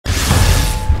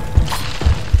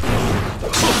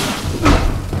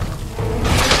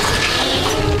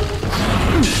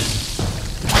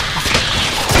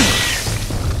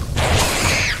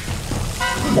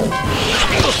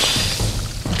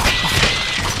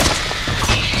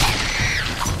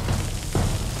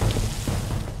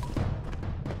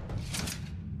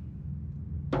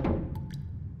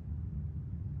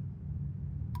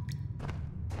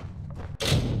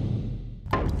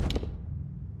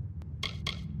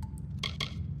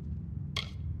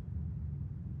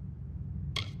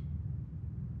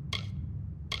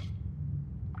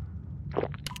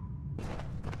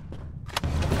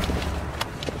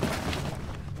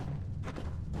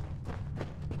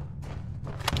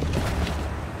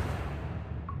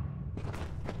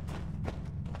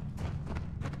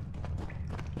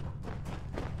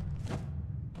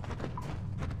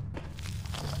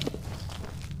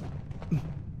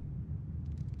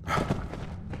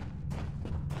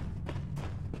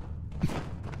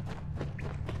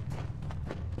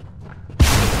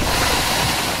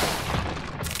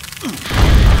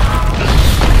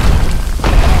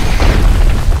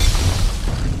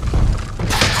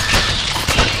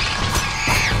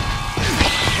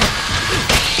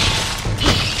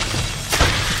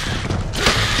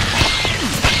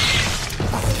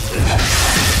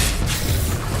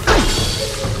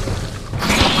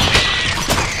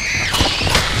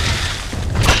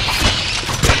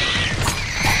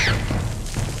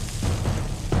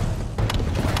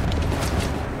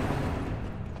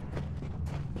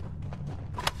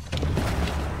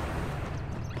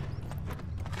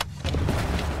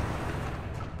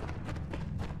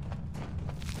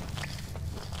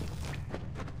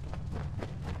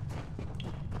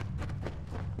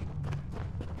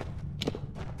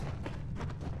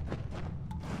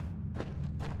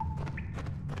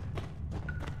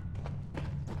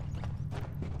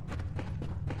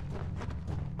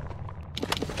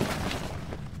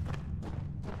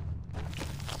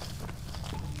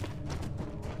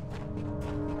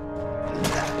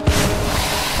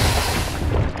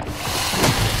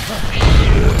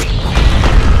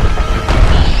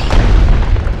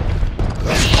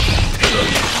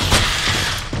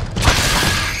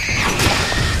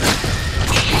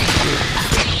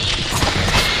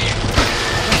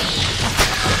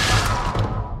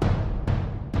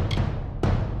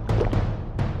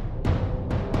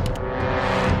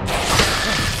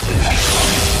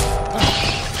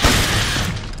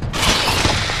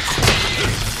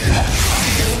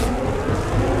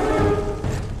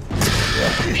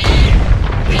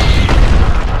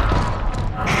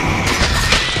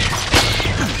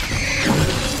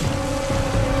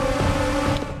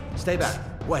Stay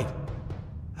back. Wait.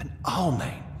 An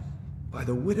Almain? By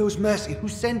the Widow's mercy, who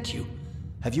sent you?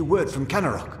 Have you word from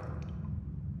Canarok?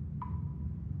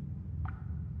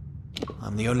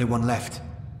 I'm the only one left.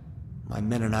 My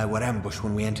men and I were ambushed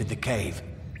when we entered the cave.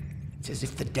 It's as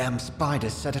if the damn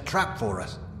spiders set a trap for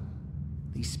us.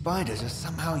 These spiders are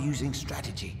somehow using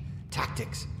strategy,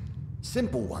 tactics.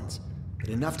 Simple ones, but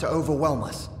enough to overwhelm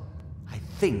us. I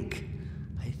think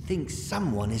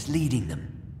someone is leading them.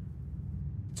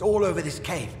 It's all over this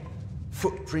cave.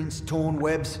 Footprints, torn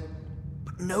webs,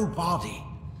 but no body.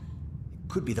 It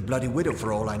could be the Bloody Widow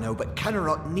for all I know, but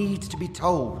Canarok needs to be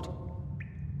told.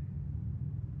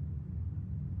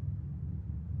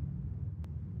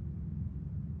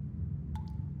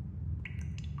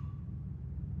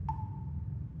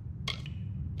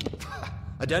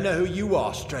 I don't know who you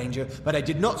are, stranger, but I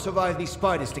did not survive these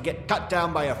spiders to get cut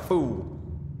down by a fool.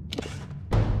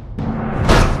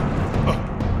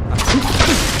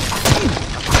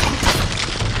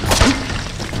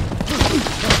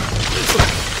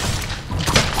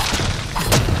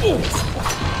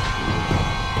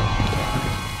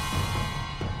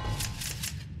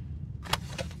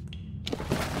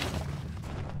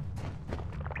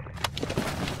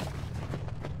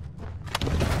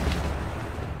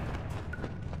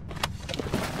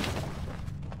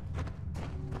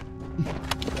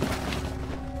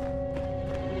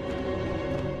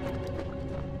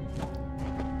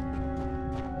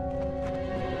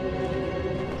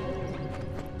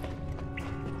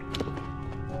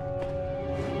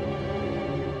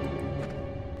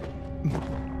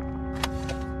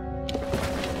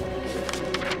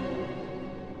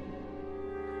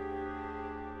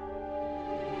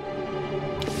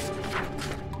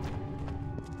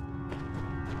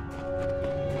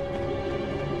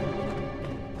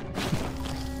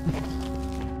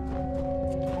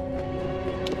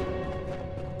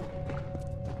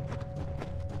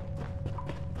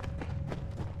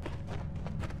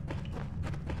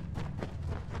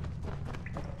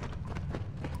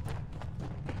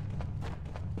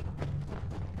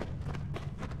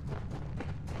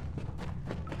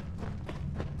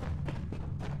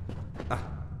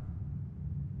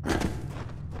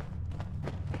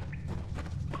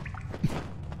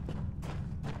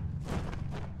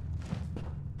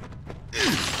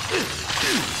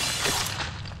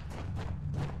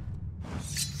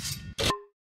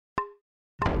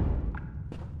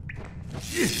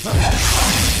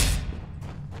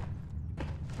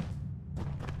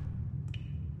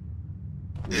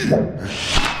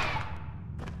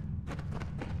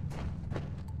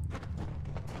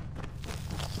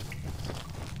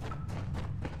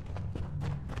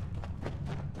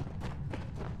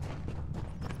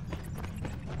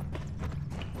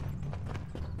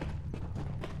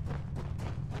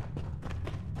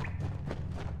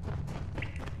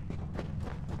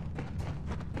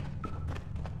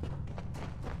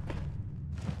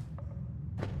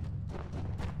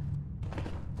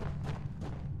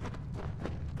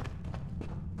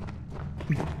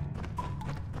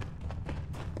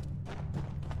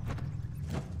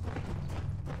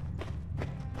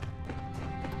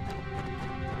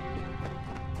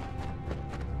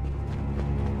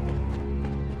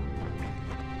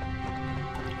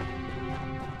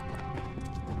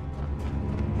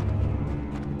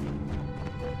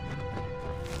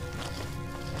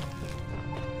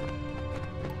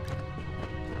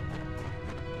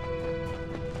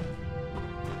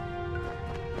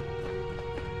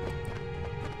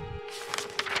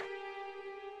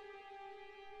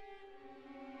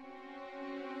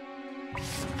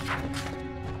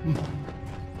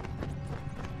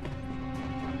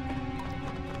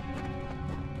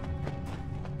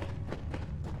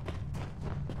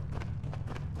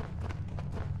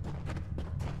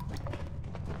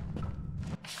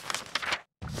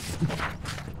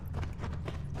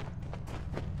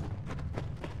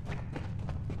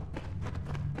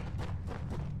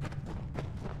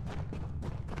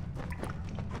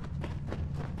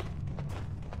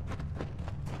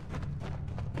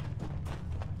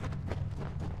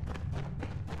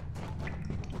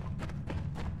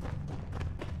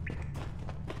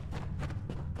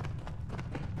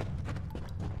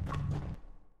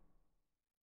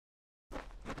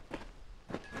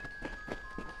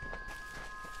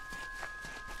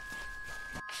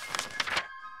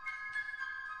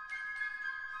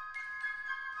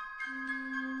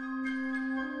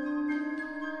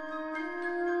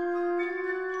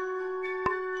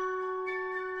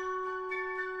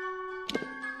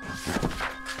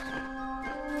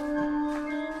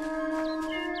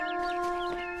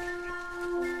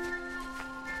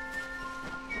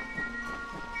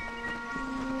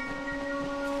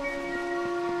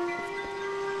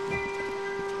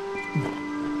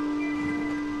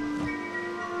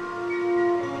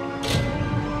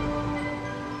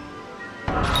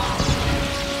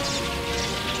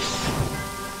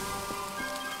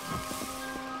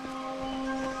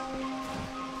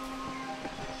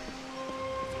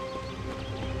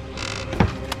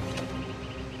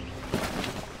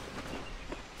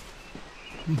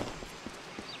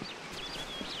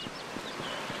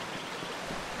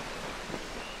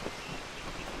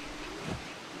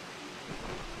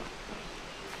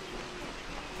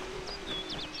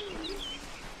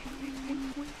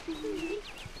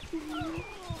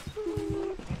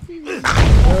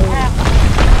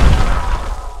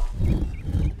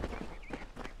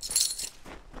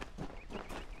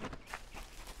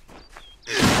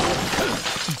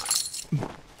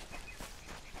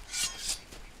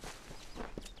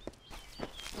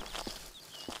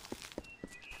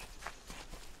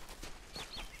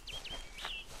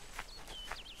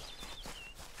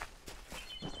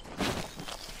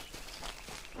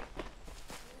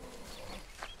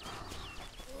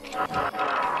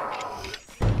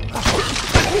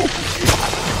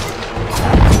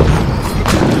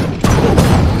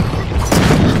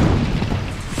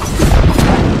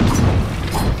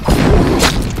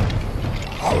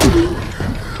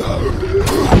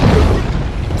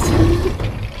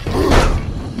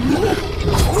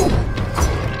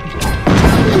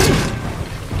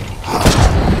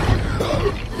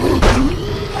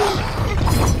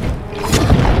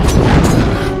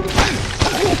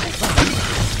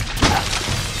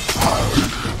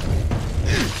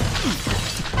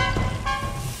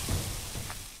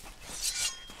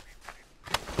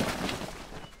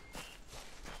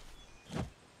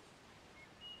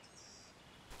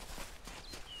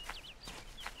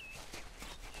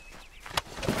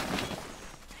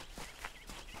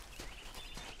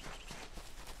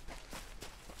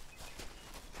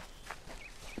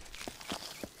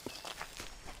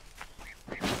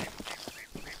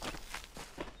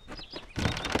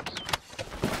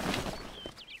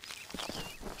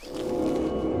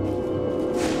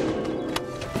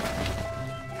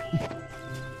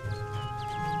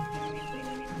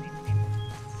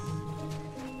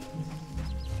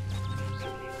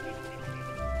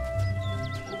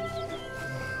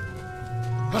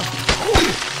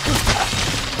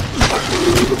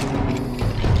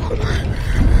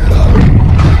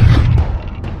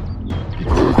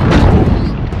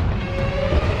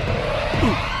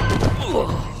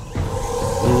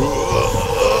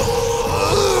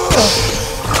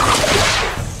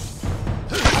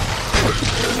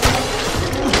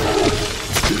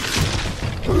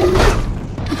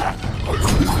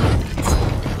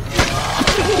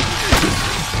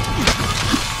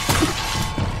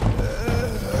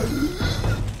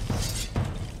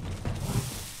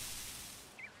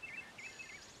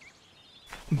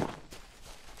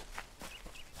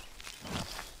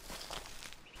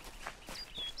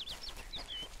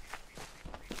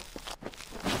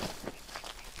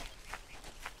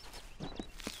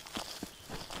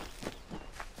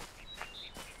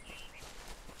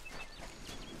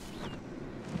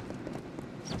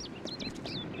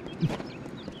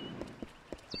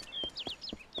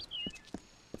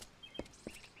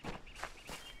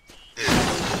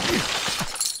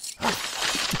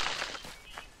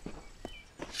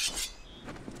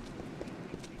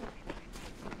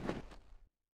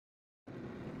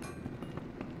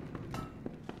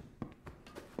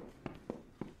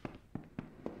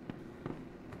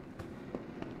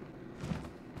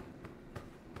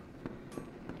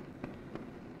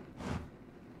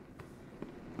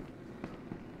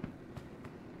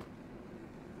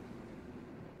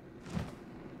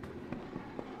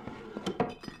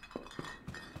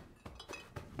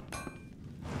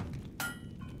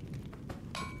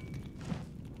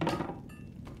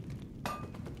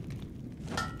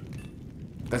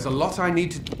 There's a lot I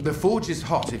need to... The forge is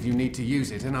hot if you need to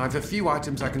use it, and I've a few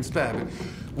items I can spare, but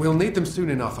we'll need them soon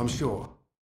enough, I'm sure.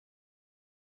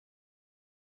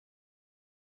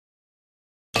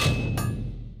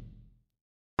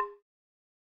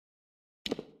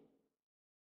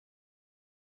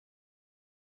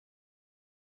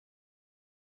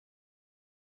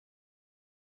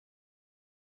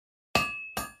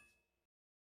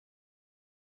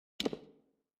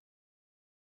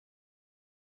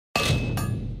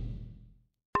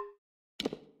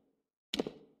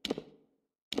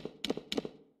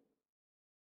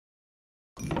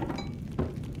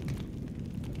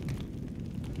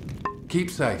 Keep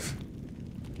safe.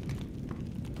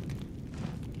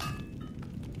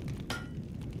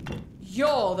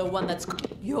 You're the one that's...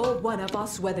 You're one of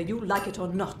us, whether you like it or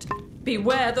not.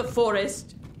 Beware the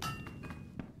forest.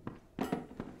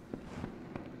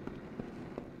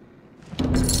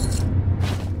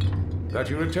 That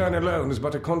you return alone is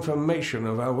but a confirmation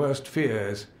of our worst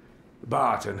fears.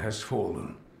 Barton has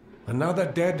fallen. Another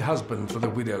dead husband for the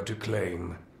widow to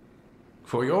claim.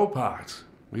 For your part,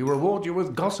 we reward you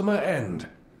with Gossamer End,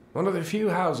 one of the few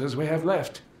houses we have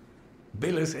left.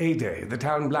 Billis Ade, the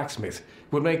town blacksmith,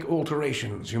 will make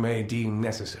alterations you may deem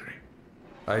necessary.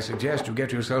 I suggest you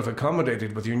get yourself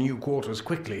accommodated with your new quarters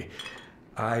quickly.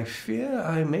 I fear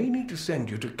I may need to send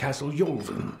you to Castle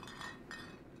Yolven.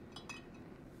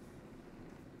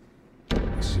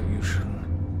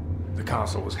 Solution. The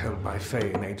castle was held by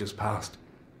Fae in ages past.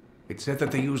 It said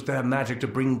that they used their magic to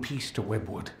bring peace to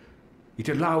Webwood. It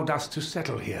allowed us to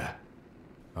settle here.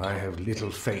 I have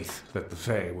little faith that the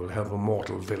Fae will help a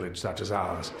mortal village such as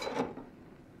ours.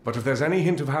 But if there's any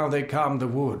hint of how they calmed the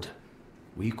wood,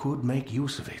 we could make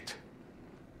use of it.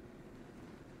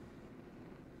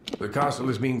 The castle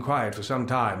has been quiet for some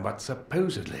time, but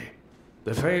supposedly,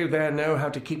 the Fae there know how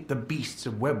to keep the beasts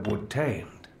of Webwood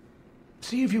tamed.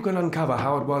 See if you can uncover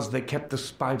how it was they kept the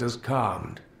spiders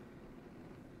calmed.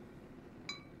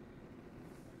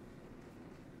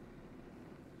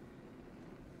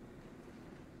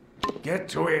 Get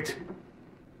to it.